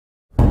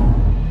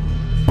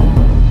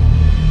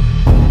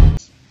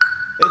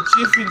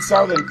chief in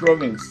Southern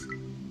Province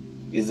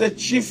is a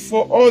chief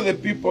for all the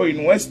people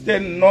in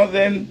Western,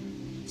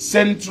 Northern,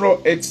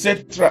 Central,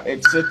 etc.,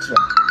 etc.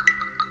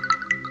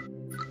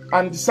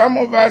 And some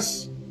of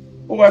us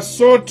who are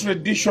so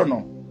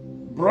traditional,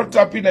 brought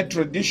up in a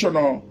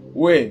traditional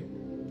way,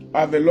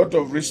 have a lot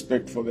of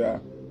respect for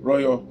their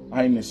royal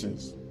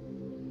highnesses.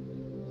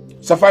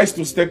 Suffice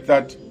to state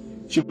that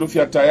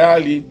Chilufya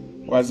Tayali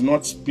was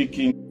not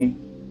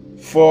speaking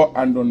for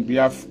and on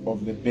behalf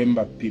of the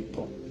Bemba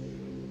people.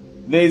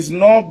 There is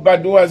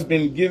nobody who has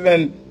been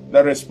given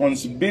the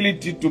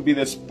responsibility to be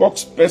the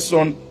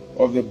spokesperson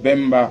of the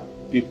Bemba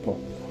people.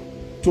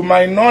 To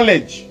my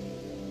knowledge,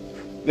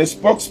 the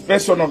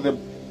spokesperson of the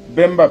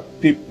Bemba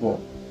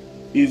people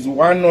is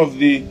one of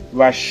the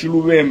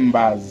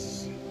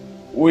Vashiluvembas,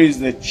 who is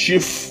the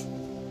chief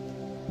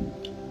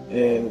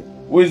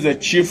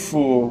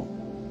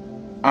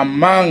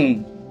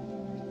among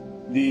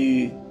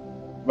the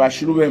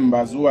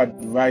Vashiluvembas who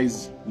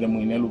advise the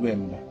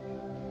Mwinelubemba.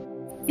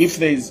 If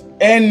there is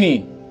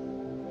any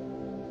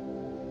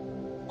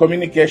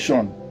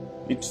communication,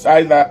 it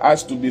either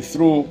has to be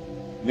through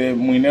the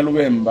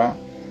Mwinelubemba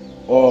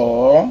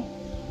or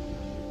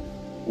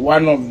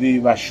one of the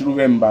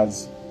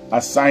Vashiluvembas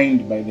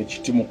assigned by the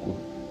Chitimuku.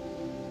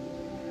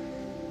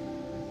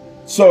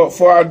 So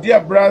for our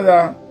dear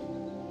brother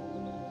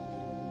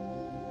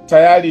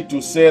Tayali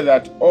to say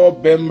that all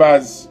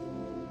Bembas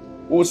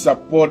who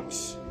support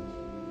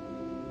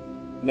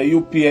the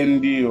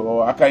UPND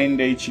or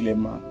Akainde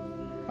Ichilema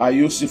are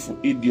useful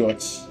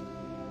idiots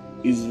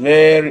is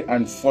very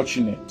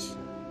unfortunate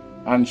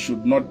and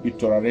should not be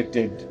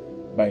tolerated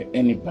by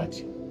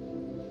anybody.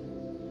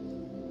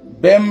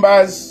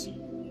 Bembas,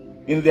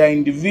 in their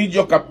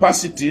individual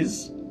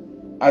capacities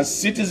as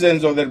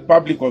citizens of the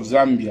Republic of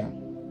Zambia,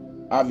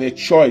 have a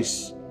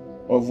choice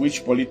of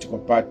which political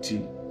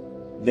party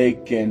they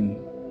can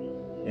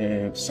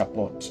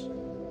support.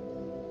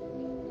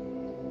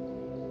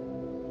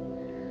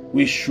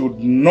 We should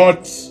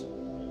not,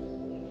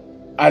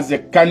 as a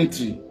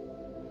country,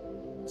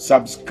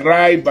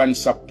 subscribe and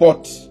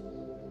support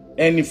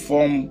any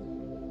form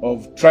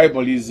of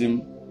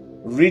tribalism,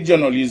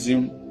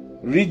 regionalism,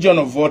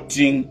 regional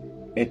voting,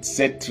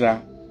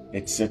 etc.,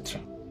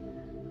 etc.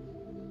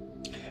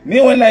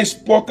 Me, when I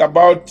spoke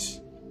about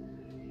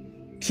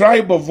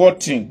tribal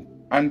voting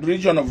and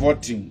regional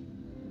voting,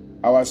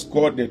 I was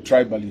called a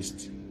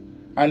tribalist.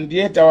 And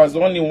yet I was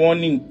only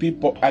warning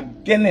people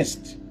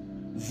against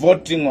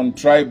voting on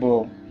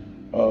tribal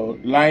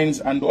lines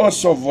and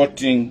also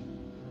voting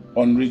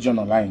on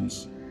regional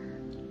lines.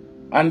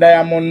 And I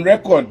am on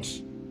record.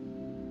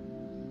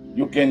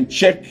 You can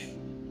check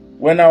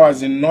when I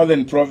was in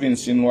Northern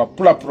Province, in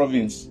Wapula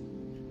Province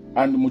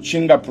and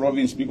Muchinga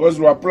Province, because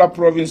Wapula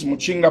Province,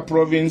 Muchinga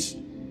Province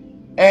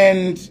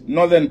and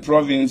Northern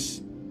Province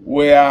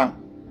were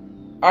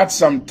at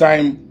some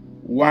time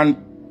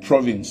one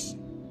province.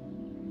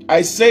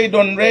 I said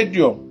on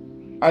radio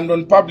and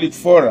on public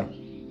fora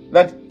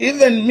that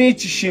even me,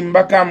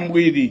 Chishimba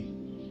Kambwili,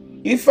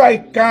 if I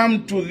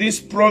come to this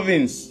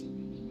province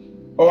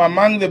or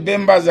among the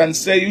Bembas and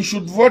say you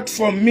should vote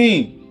for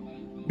me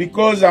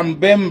because I'm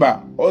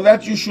Bemba, or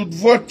that you should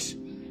vote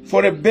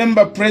for a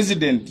Bemba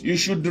president, you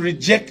should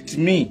reject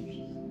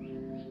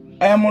me.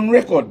 I am on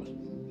record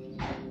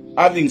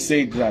having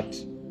said that.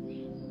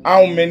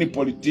 How many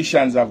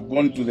politicians have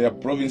gone to their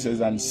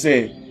provinces and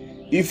say,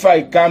 if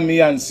I come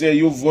here and say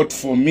you vote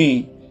for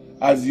me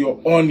as your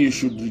own, you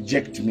should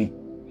reject me?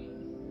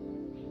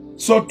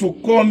 So to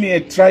call me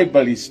a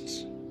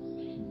tribalist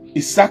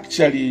is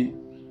actually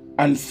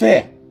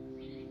unfair.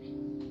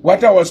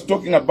 What I was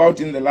talking about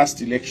in the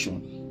last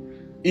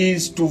election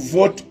is to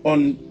vote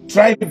on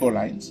tribal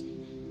lines,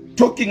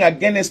 talking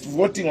against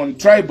voting on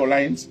tribal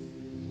lines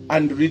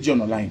and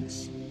regional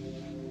lines.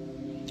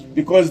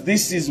 Because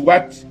this is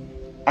what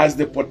has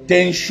the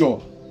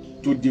potential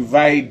to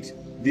divide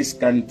this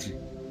country.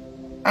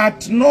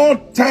 At no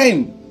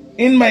time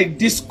in my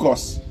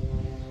discourse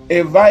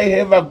have I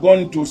ever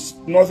gone to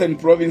Northern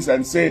Province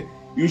and say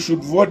you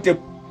should vote a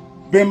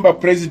Bemba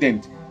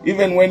president.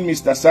 Even when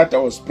Mr.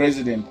 Sata was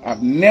president,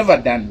 I've never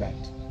done that.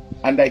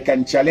 And I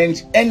can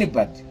challenge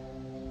anybody.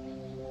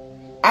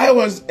 I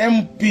was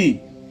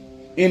MP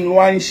in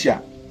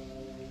Wansha,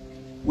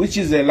 which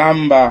is a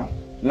lumber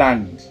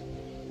land.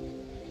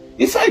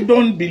 If I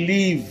don't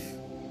believe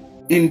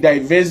in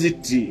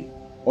diversity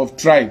of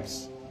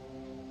tribes,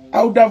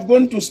 I would have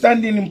gone to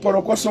stand in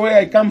Mporokoso, where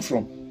I come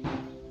from.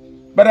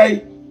 But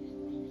I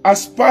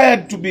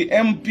aspired to be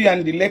MP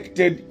and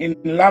elected in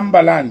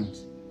Lambaland.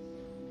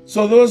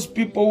 So those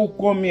people who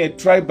call me a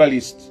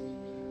tribalist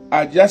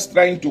are just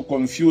trying to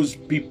confuse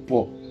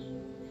people.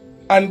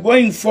 And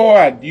going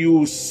forward,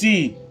 you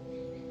see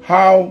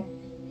how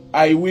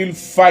I will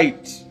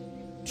fight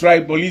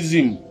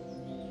tribalism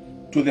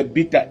to the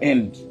bitter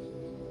end.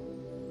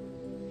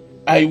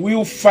 I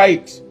will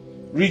fight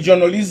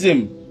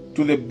regionalism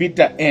to the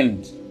bitter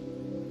end.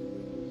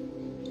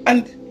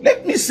 And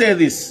let me say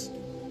this.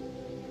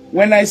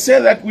 When I say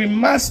that we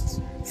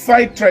must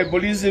fight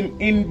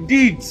tribalism in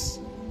deeds,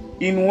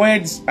 in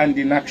words and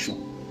in action.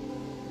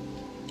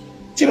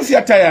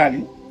 Chilufya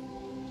Tayali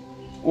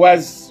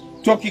was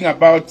talking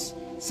about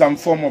some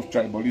form of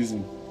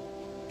tribalism.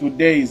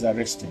 Today is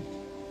arrested.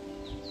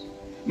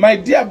 My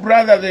dear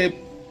brother,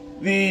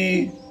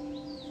 the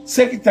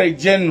Secretary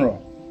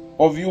General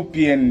of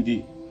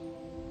UPND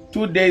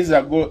 2 days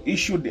ago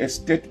issued a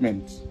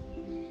statement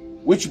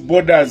which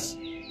borders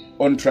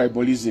on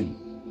tribalism,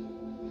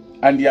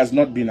 and he has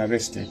not been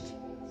arrested.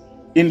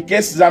 In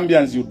case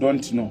Zambians you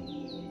don't know,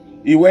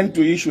 he went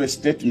to issue a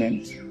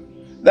statement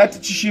that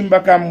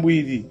Chishimba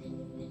Kambwili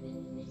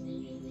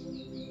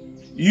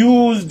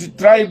used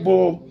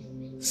tribal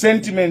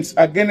sentiments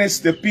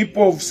against the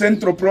people of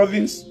Central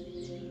Province,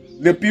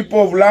 the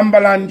people of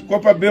Lambaland,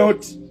 Copper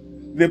Belt,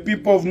 the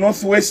people of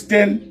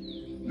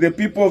Northwestern, the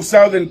people of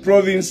Southern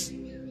Province,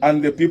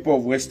 and the people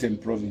of Western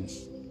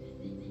Province.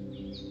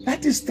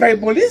 That is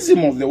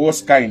tribalism of the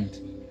worst kind,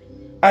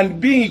 and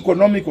being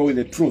economical with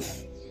the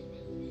truth.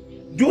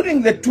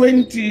 During the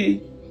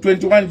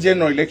 2021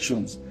 general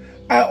elections,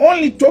 I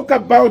only talk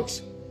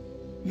about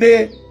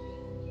the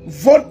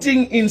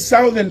voting in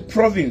Southern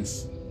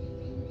Province.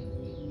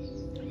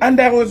 And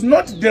I was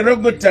not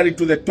derogatory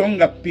to the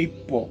Tonga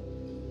people.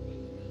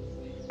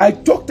 I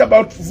talked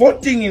about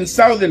voting in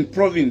Southern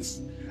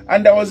Province,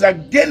 and I was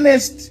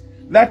against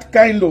that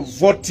kind of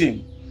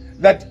voting.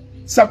 That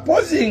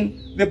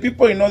supposing the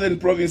people in Northern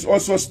Province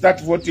also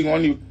start voting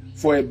only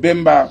for a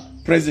Bemba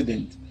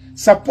president,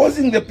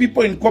 supposing the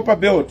people in Copper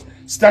Belt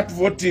start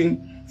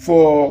voting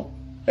for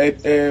a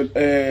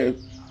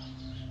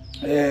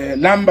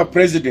Lamba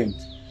president,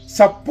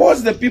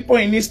 suppose the people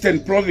in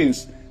Eastern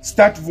Province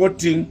start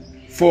voting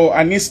for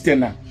an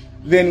Easterner,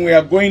 then we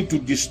are going to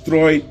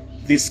destroy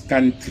this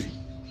country.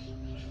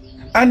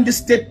 And the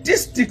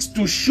statistics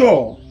to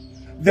show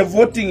the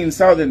voting in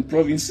Southern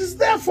Province is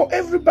there for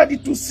everybody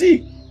to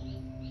see.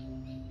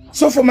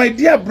 So for my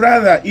dear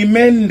brother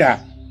Imenda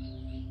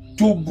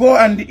to go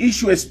and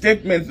issue a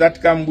statement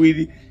that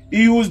Kambwili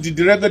used the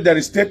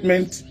derogatory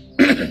statement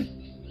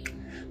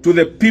to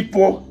the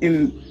people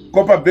in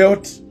Copper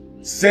Belt,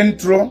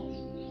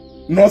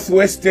 Central,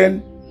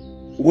 Northwestern,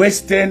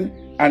 Western,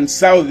 and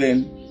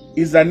Southern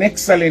is an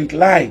excellent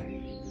lie,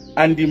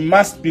 and it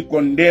must be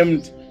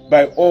condemned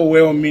by all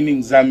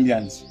well-meaning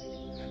Zambians.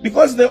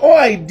 Because the whole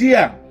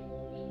idea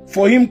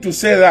for him to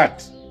say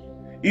that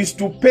is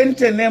to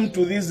paint a name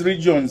to these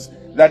regions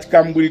that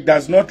Kambwili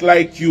does not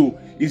like you,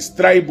 is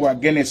tribal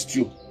against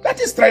you. That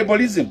is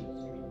tribalism.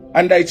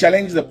 And I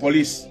challenge the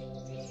police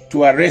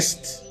to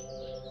arrest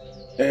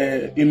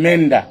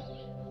Imenda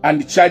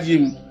and charge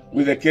him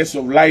with a case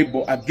of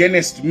libel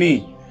against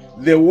me,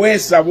 the way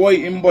Savoy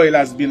Imboil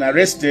has been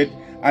arrested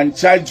and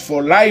charged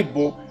for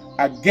libel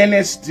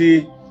against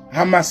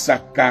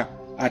Hamasaka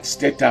at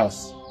State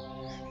House.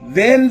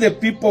 Then the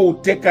people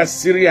will take us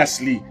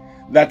seriously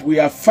that we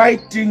are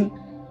fighting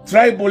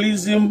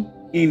tribalism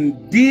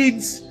in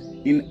deeds,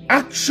 in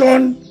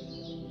action,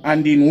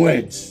 and in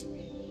words.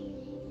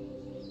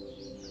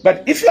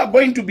 But if you are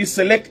going to be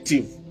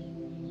selective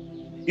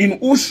in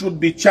who should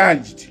be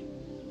charged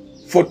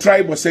for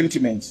tribal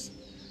sentiments,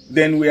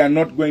 then we are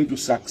not going to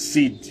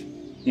succeed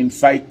in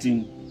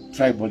fighting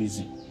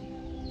tribalism.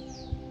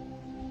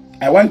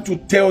 I want to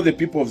tell the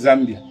people of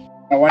Zambia,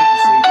 I want to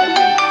say it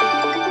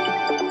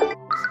again,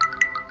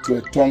 to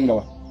a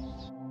Tonga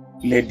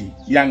lady,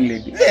 young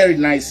lady, very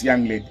nice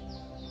young lady,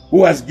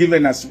 who has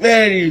given us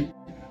very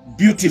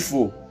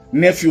beautiful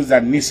nephews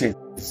and nieces.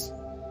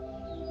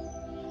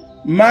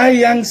 My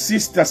young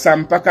sister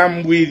Chishimba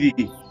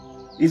Kambwili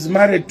is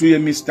married to a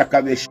Mr.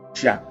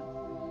 Kavesha,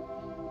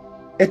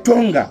 a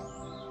Tonga,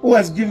 who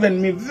has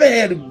given me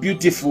very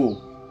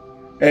beautiful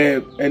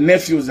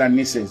nephews and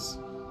nieces.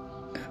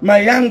 My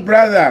young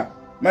brother,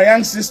 my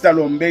young sister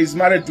Lombe is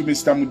married to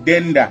Mr.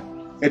 Mudenda,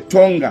 a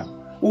Tonga,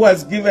 who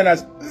has given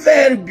us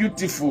very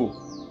beautiful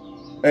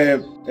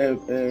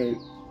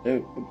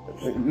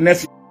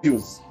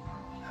nephews.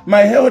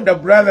 My elder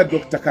brother,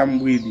 Dr.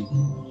 Kambwili,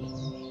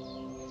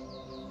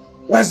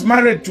 was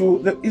married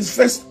to, his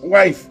first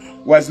wife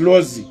was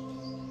Lozi.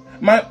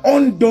 My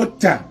own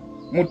daughter,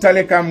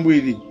 Mutale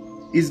Kambwili,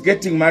 is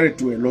getting married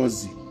to a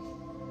Lozi.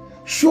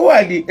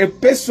 Surely a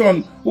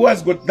person who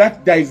has got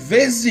that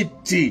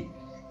diversity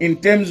in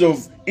terms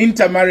of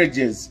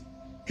intermarriages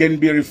can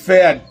be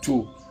referred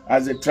to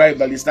as a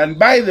tribalist. And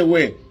by the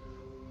way,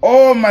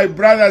 all my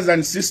brothers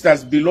and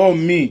sisters below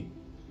me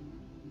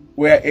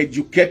were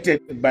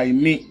educated by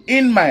me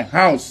in my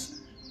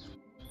house.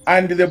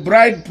 And the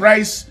bride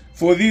price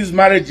for these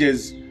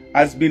marriages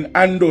has been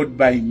handled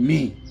by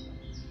me.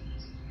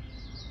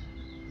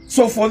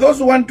 So for those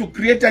who want to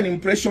create an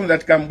impression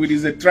that Kambwili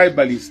is a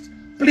tribalist,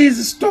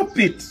 please stop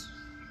it.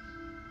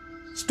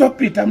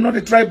 Stop it. I'm not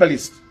a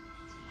tribalist.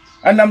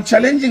 And I'm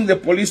challenging the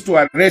police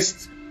to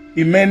arrest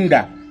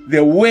Imenda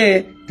the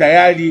way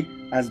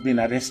Tayali has been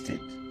arrested.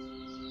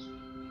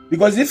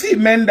 Because if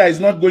Imenda is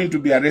not going to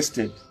be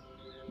arrested,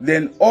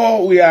 then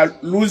we are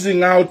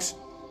losing out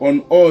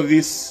on all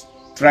this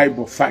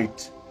tribal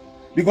fight.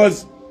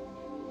 Because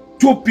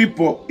two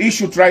people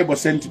issue tribal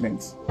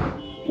sentiments.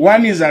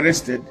 One is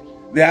arrested,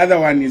 the other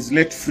one is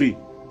let free.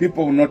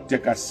 People will not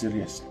take us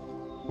seriously.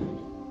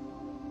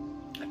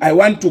 I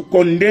want to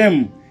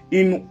condemn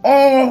in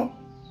all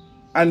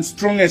and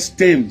strongest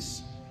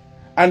terms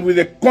and with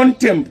the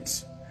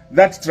contempt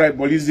that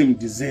tribalism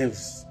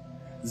deserves.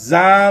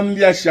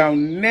 Zambia shall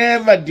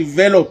never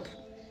develop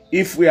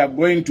if we are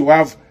going to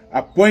have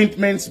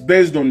appointments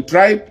based on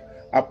tribe,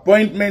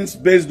 appointments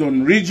based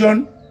on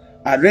region,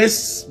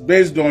 arrests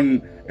based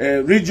on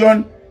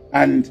region,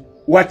 and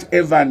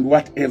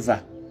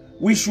whatever.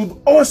 We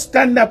should all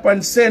stand up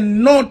and say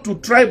no to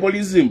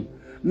tribalism,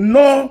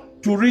 no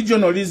to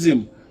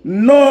regionalism,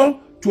 no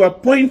to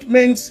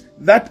appointments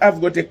that have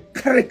got a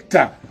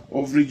character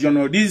of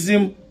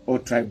regionalism or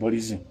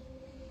tribalism.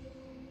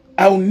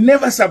 I'll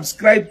never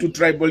subscribe to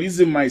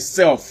tribalism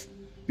myself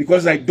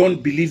because I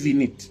don't believe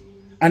in it.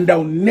 And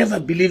I'll never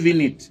believe in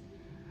it.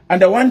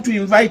 And I want to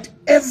invite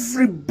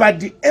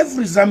everybody,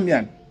 every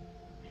Zambian,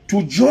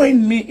 to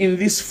join me in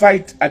this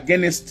fight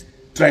against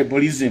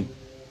tribalism.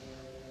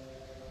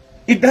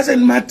 It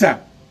doesn't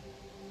matter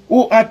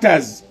who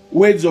utters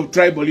words of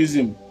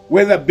tribalism,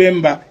 whether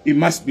Bemba, it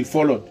must be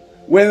followed.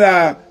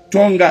 Whether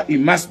Tonga, it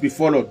must be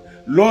followed.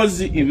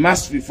 Lozi, it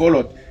must be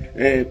followed.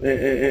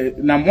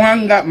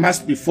 Namwanga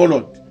must be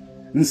followed.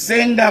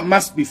 Nsenga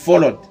must be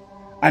followed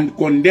and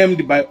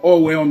condemned by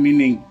all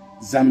well-meaning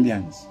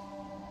Zambians.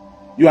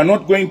 You are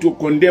not going to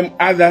condemn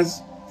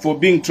others for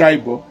being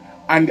tribal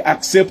and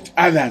accept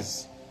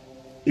others.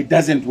 It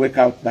doesn't work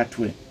out that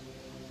way.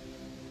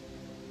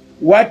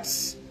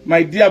 What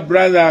my dear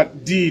brother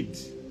did,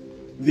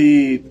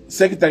 the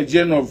Secretary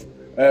General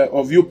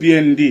of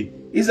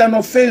UPND, is an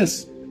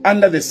offense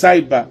under the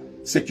Cyber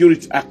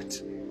Security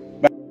Act.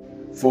 But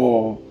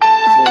for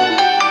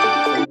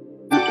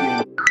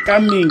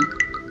coming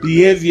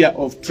behavior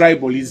of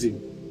tribalism,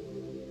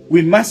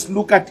 we must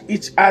look at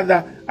each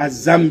other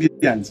as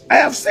Zambians. I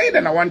have said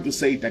and I want to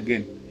say it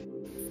again.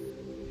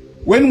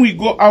 When we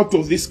go out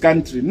of this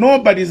country,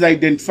 nobody's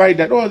identified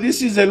that, oh,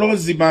 this is a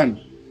Lozi man,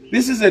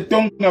 this is a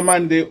Tonga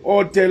man. They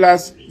all tell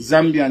us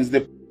Zambians.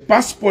 The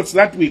passports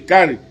that we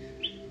carry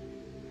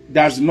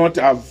does not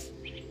have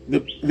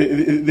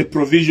the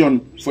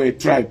provision for a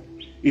tribe.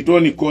 It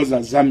only calls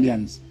us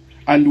Zambians.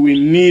 And we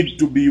need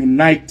to be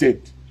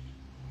united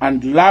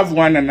and love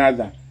one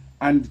another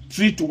and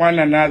treat one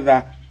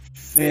another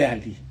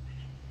fairly.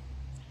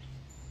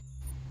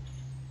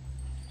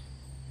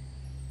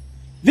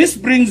 This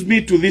brings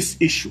me to this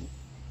issue.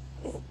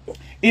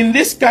 In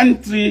this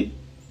country,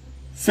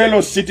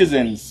 fellow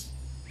citizens,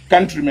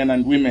 countrymen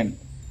and women,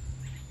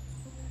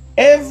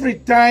 every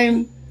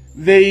time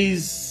there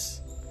is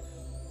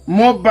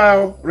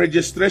mobile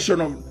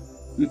registration of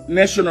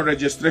national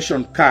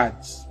registration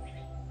cards,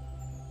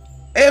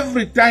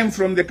 every time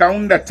from the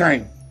Kaunda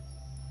time,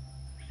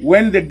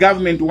 when the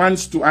government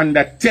wants to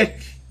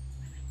undertake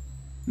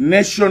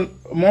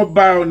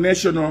mobile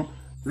national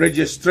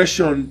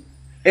registration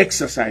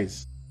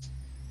exercise,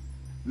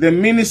 the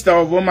Minister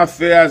of Home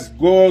Affairs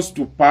goes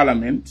to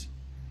Parliament,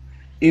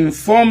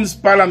 informs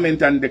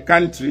Parliament and the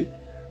country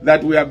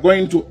that we are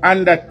going to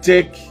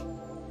undertake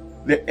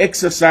the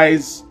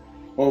exercise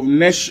of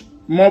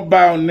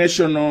mobile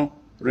national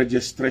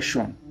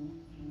registration.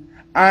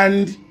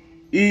 And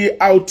he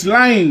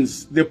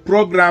outlines the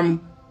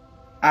program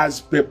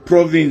as per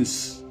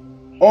province.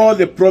 All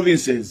the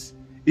provinces,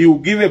 he will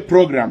give a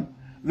program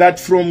that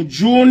from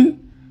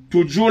June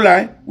to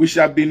July, we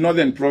shall be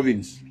Northern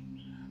Province.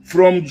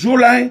 From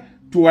July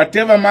to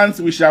whatever month,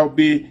 we shall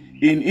be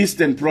in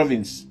Eastern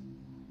Province.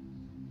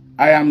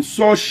 I am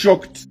so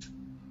shocked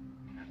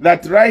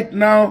that right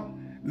now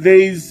there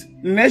is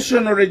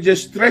national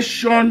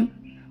registration,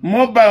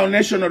 mobile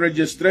national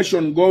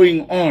registration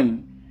going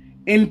on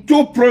in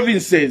 2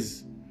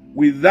 provinces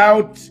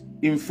without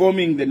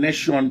informing the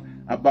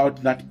nation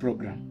about that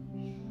program.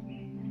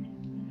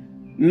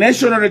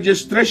 National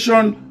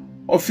registration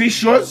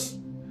officials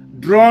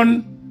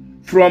drawn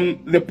from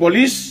the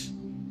police,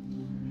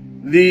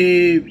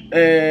 the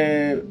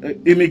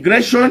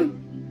immigration,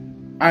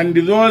 and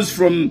those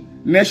from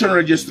national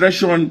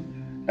registration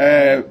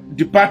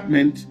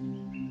department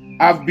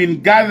have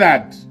been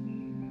gathered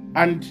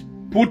and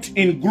put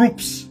in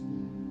groups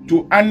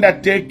to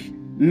undertake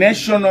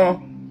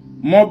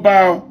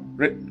mobile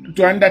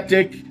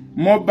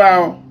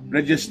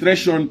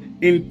registration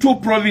in 2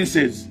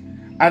 provinces,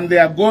 and they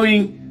are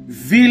going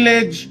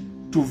village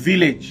to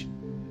village.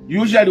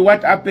 Usually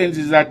what happens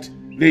is that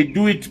they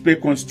do it per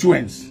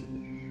constituency,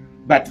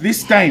 but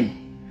this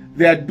time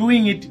they are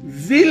doing it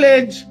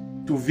village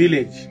to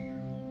village.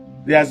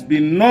 There has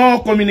been no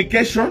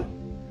communication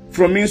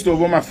from Minister of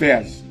Home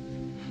Affairs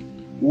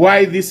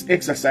why this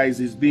exercise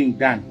is being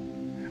done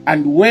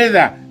and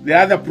whether the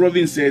other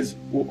provinces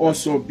will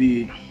also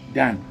be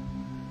done.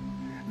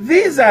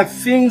 These are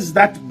things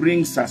that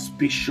bring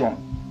suspicion.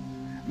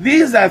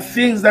 These are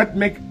things that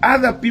make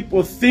other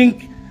people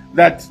think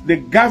that the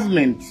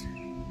government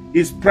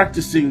is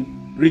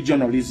practicing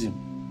regionalism.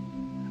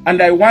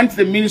 And I want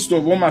the Minister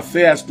of Home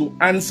Affairs to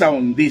answer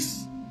on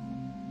this.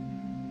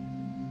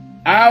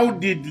 How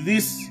did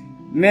this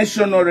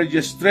national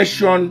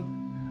registration,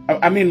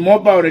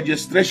 mobile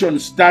registration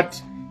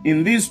start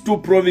in these 2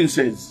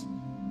 provinces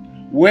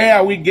Where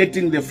are we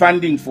getting the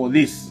funding for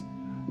this?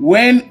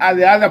 When are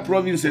the other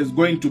provinces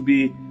going to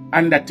be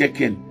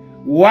undertaken?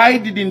 Why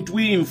didn't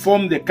we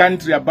inform the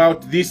country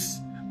about this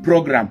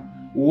program?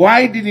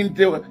 Why didn't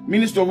the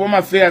Minister of Home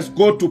Affairs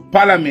go to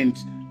Parliament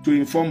to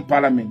inform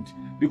Parliament?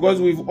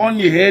 Because we've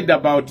only heard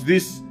about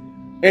this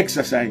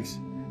exercise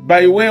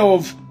by way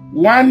of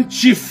one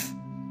chief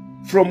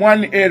from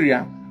one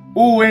area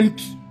who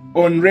went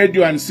on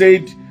radio and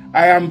said,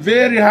 I am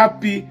very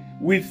happy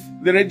with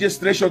the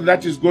registration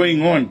that is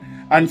going on.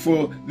 And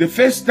for the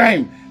first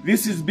time,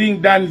 this is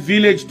being done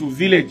village to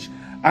village,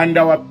 and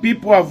our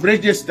people have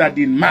registered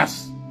in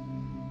mass.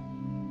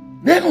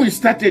 Then we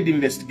started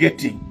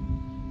investigating.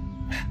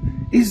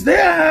 Is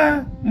there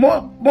a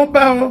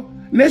mobile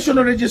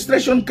national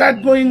registration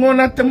card going on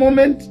at the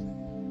moment?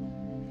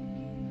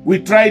 We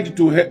tried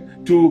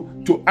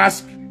to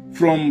ask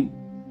from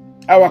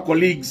our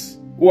colleagues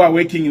who are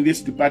working in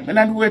this department,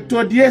 and we were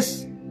told,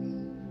 yes,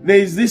 there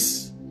is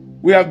this.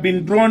 We have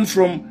been drawn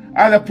from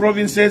other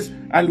provinces,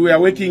 and we are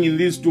working in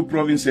these two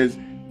provinces,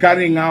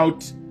 carrying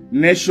out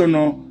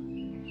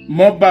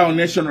mobile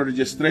national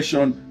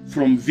registration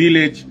from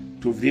village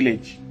to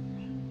village.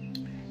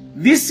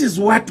 This is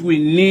what we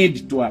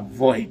need to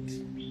avoid.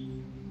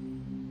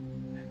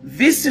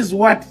 This is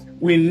what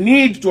we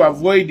need to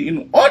avoid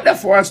in order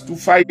for us to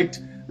fight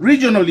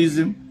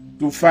regionalism,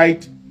 to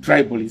fight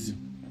tribalism.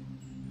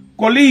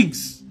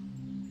 Colleagues,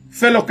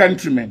 fellow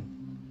countrymen,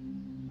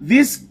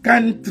 this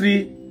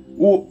country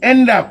will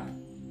end up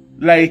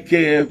like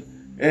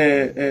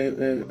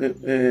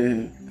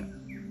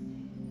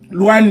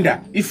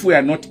Rwanda if we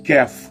are not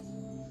careful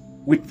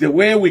with the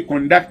way we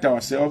conduct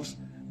ourselves,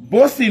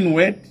 both in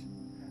word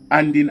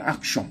and in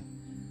action,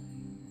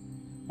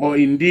 or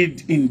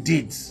indeed in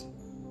deeds.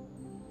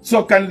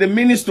 So can the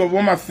Minister of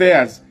Home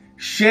Affairs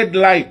shed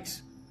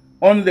light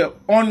on the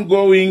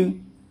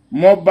ongoing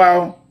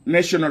mobile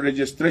national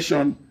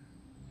registration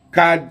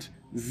card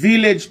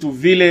village to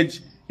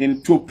village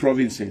in 2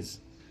 provinces,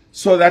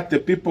 so that the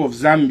people of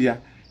Zambia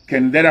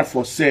can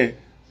therefore say,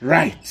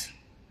 right.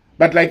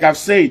 But like I've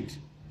said,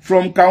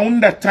 from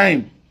Kaunda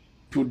time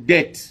to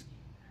date,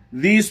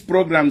 these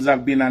programs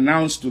have been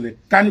announced to the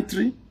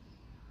country.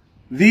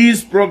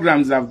 These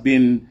programs have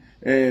been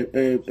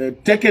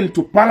taken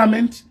to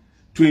Parliament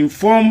to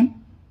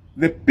inform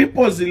the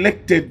people's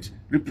elected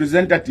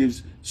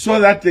representatives so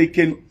that they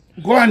can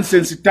go and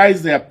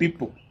sensitize their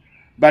people.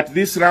 But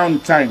this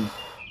round time,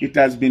 it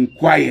has been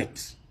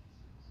quiet.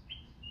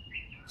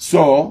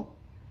 So,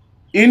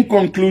 in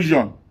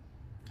conclusion,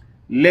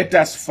 let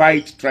us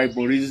fight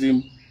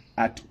tribalism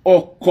at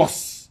all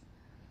costs.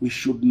 We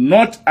should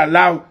not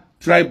allow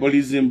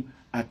tribalism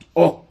at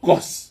all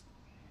costs.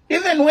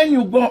 Even when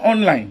you go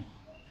online,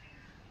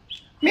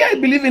 me, I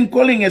believe in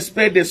calling a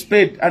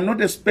spade and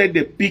not a spade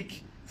a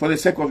pick for the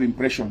sake of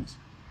impressions.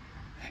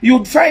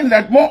 You'd find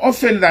that more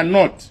often than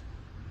not,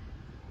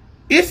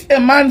 if a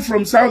man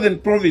from Southern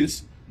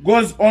Province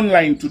goes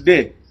online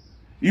today,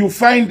 you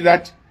find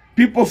that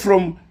people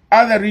from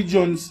other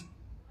regions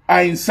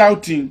are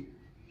insulting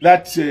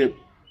that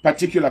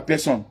particular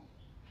person.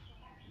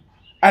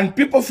 And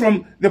people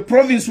from the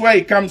province where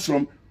he comes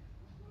from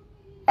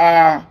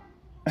are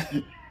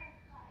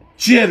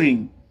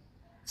cheering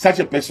such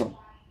a person.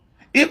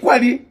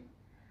 Equally,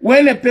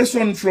 when a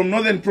person from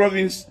Northern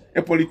Province,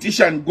 a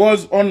politician,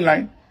 goes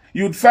online,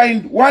 you'd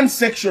find one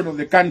section of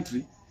the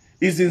country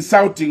is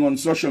insulting on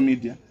social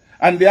media,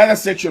 and the other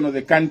section of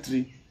the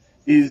country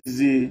is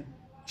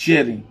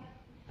cheering.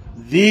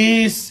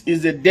 This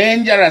is a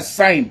dangerous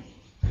sign.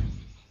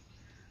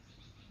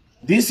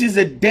 This is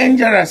a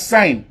dangerous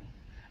sign.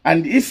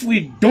 And if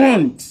we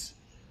don't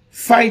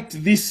fight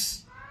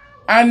this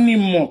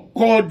animal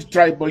called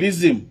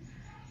tribalism,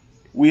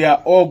 we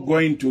are all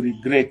going to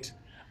regret.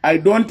 I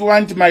don't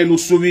want my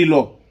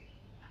Lusubilo.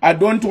 I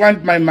don't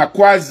want my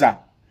Makwaza.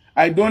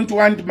 I don't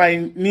want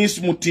my niece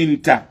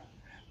Mutinta,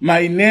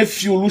 my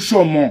nephew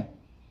Lushomo,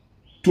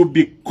 to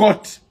be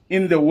caught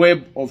in the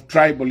web of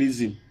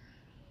tribalism.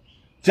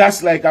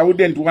 Just like I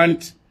wouldn't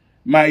want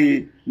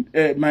my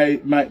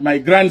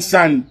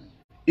grandson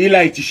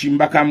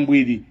Chishimba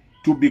Kambwili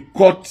to be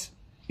caught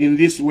in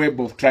this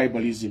web of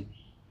tribalism.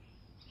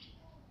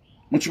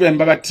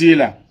 Muchibemba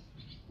batila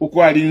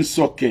uko ali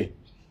nsoke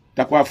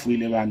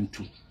takwafuile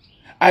bantu.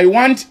 I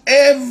want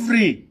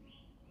every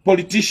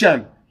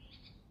politician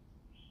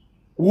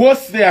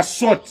worth their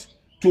salt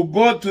to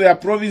go to their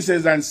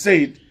provinces and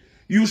say,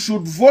 you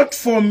should vote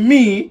for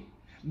me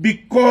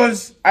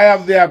because I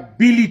have the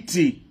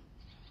ability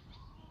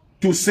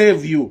to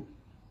save you.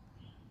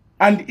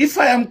 And if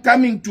I am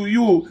coming to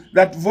you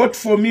that vote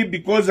for me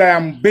because I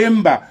am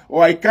Bemba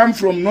or I come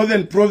from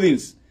Northern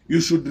Province,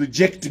 you should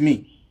reject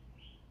me.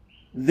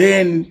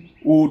 Then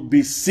we would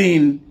be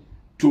seen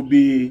to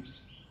be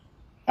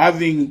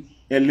having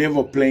a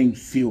level playing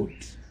field.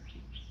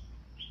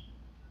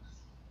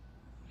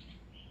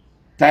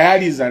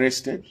 Tayali is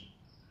arrested.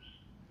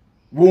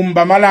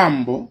 Bumba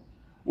Malambo,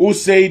 who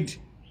said,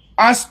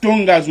 as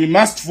Tongas, we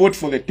must vote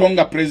for the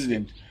Tonga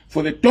president,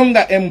 for the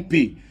Tonga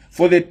MP,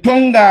 for the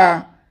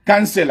Tonga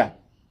councillor.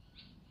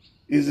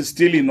 is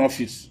still in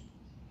office.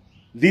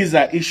 These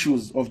are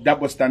issues of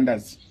double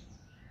standards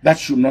that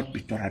should not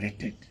be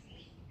tolerated.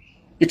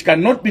 It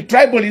cannot be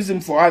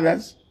tribalism for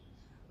others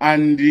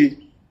and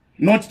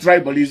not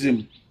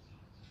tribalism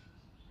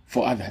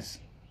for others.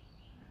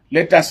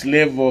 Let us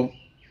level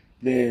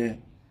the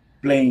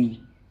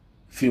playing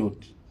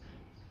field.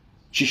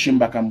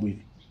 Chishimba Kambwili.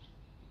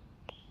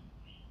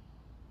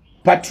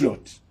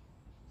 Patriot.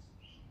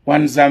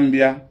 One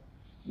Zambia,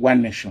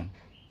 one nation.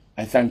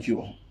 I thank you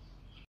all.